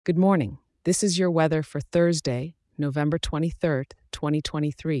Good morning. This is your weather for Thursday, November 23rd,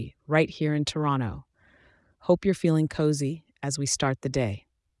 2023, right here in Toronto. Hope you're feeling cozy as we start the day.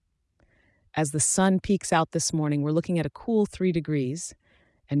 As the sun peeks out this morning, we're looking at a cool 3 degrees.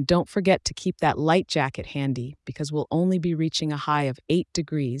 And don't forget to keep that light jacket handy because we'll only be reaching a high of 8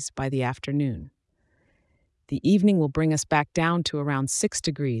 degrees by the afternoon. The evening will bring us back down to around 6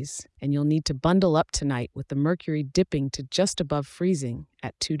 degrees, and you'll need to bundle up tonight with the mercury dipping to just above freezing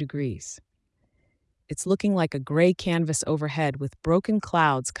at 2 degrees. It's looking like a gray canvas overhead with broken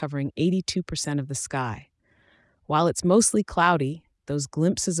clouds covering 82% of the sky. While it's mostly cloudy, those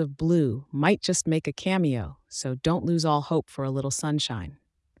glimpses of blue might just make a cameo, so don't lose all hope for a little sunshine.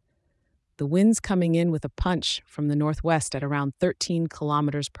 The wind's coming in with a punch from the northwest at around 13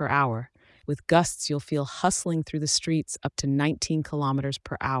 kilometers per hour. With gusts, you'll feel hustling through the streets up to 19 kilometers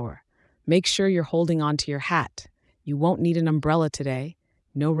per hour. Make sure you're holding onto your hat. You won't need an umbrella today.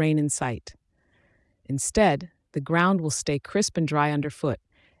 No rain in sight. Instead, the ground will stay crisp and dry underfoot,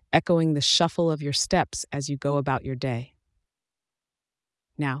 echoing the shuffle of your steps as you go about your day.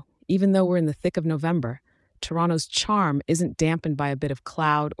 Now, even though we're in the thick of November, Toronto's charm isn't dampened by a bit of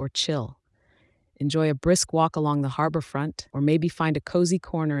cloud or chill. Enjoy a brisk walk along the harbor front, or maybe find a cozy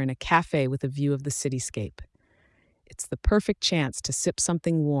corner in a cafe with a view of the cityscape. It's the perfect chance to sip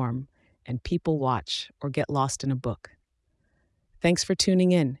something warm and people watch or get lost in a book. Thanks for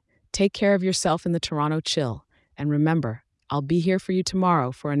tuning in. Take care of yourself in the Toronto chill, and remember, I'll be here for you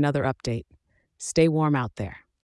tomorrow for another update. Stay warm out there.